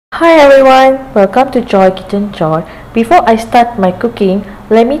Hi everyone, welcome to Joy Kitchen Joy. Before I start my cooking,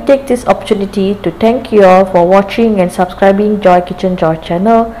 let me take this opportunity to thank you all for watching and subscribing Joy Kitchen Joy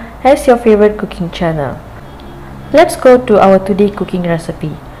channel as your favorite cooking channel. Let's go to our today cooking recipe,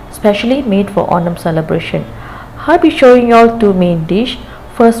 specially made for Onam celebration. I'll be showing you all two main dish.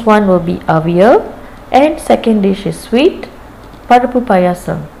 First one will be Aviyal and second dish is sweet Parippu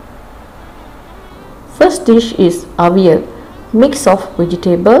payasam. First dish is Aviyal, mix of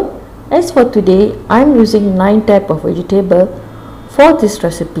vegetable. As for today, I'm using 9 type of vegetable for this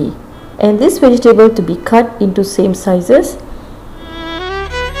recipe, and this vegetable to be cut into same sizes.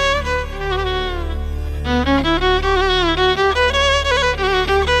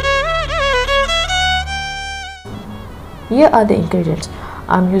 Here are the ingredients.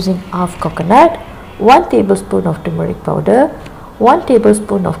 I'm using half coconut, 1 tablespoon of turmeric powder, 1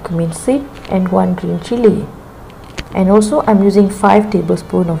 tablespoon of cumin seed and 1 green chili. And also I'm using 5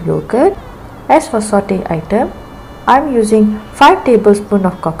 tablespoons of yogurt. As for saute item, I'm using 5 tablespoons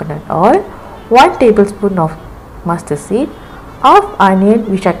of coconut oil, 1 tablespoon of mustard seed, half onion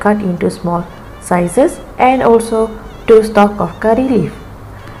which I cut into small sizes, and also 2 stalks of curry leaf.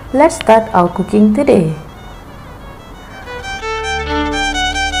 Let's start our cooking today.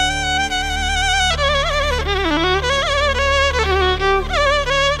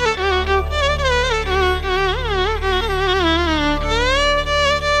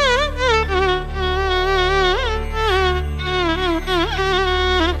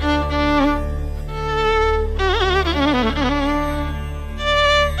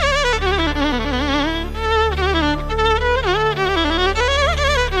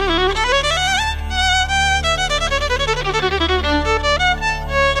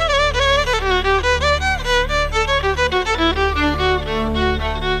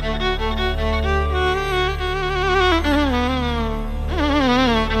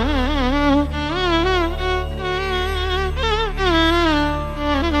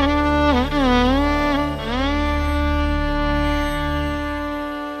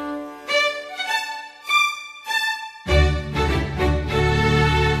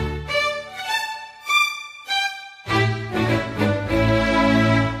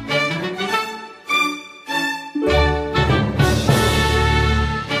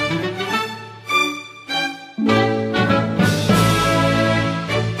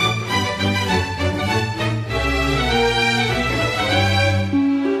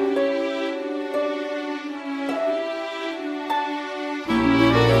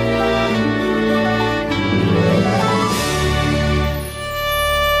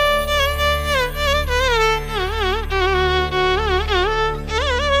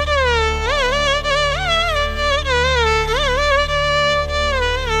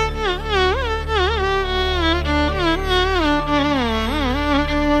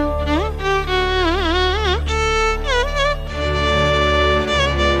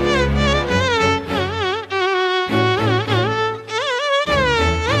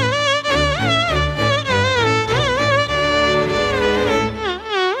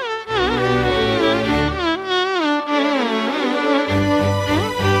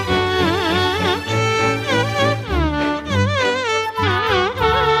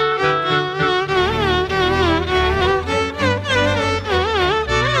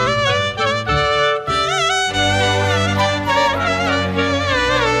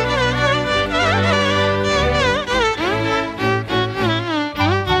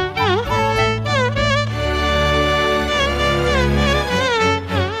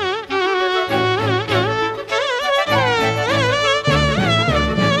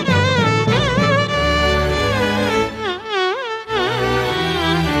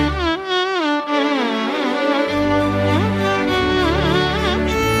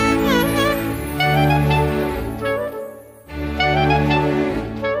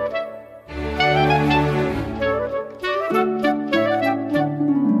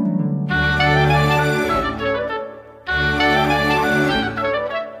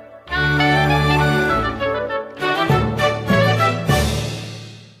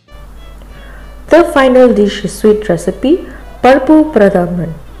 The final dish is sweet recipe Parippu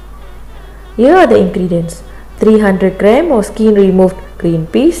Pradhaman. Here are the ingredients: 300 gram of skin removed green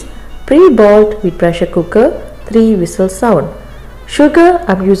peas, pre-boiled with pressure cooker, 3 whistle sound. Sugar,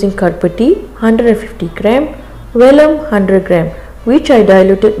 I'm using karpati 150 gram, vellum 100 gram which I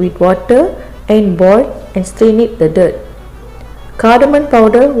diluted with water and boiled and strained it the dirt. Cardamom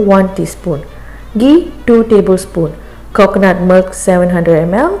powder 1 teaspoon, ghee 2 tablespoons, coconut milk 700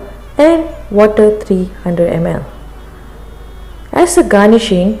 ml and water 300 ml. As a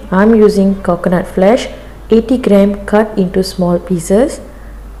garnishing, I am using coconut flesh 80 gram cut into small pieces,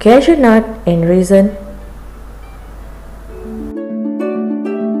 cashew nut and raisin,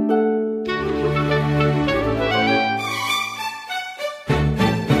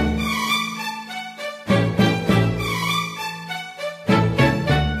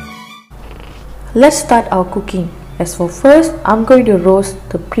 Let's start our cooking. As for first, I'm going to roast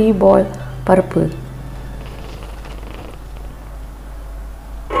the pre-boiled parippu.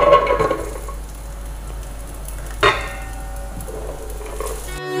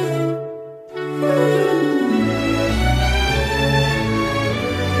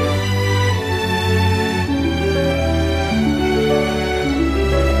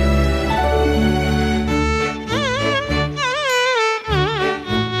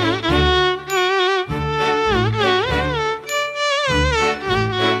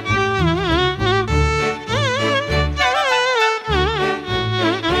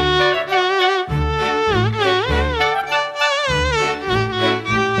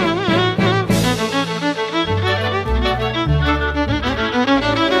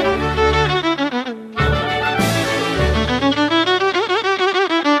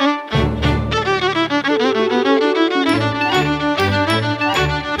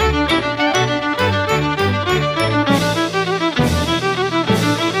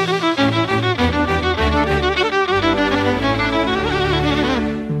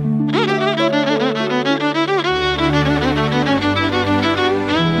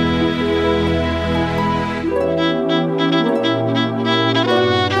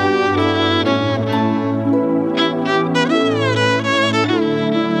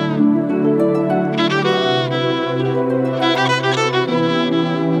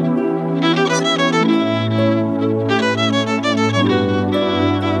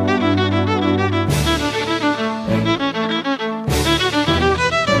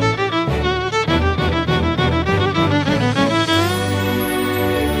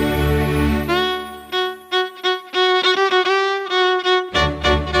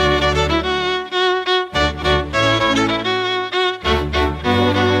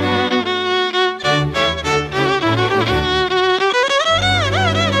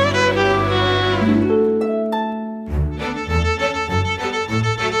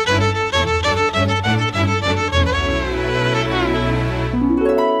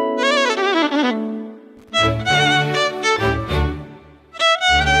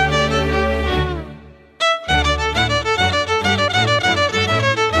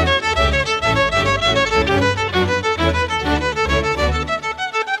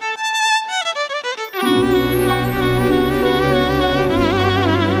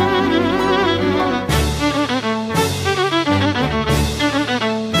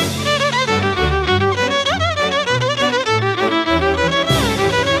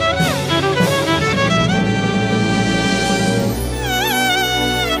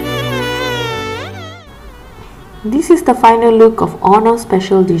 This is the final look of Onam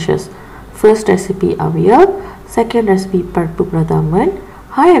special dishes. First recipe Aviyal, second recipe Pradhaman.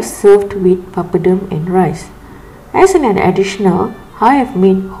 I have served with papadum and rice. As an additional, I have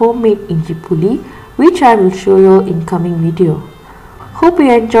made homemade inji puli, which I will show you in coming video. Hope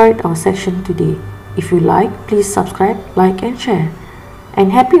you enjoyed our section today. If you like, please subscribe, like and share.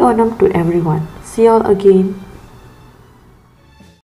 And happy Onam to everyone. See you all again.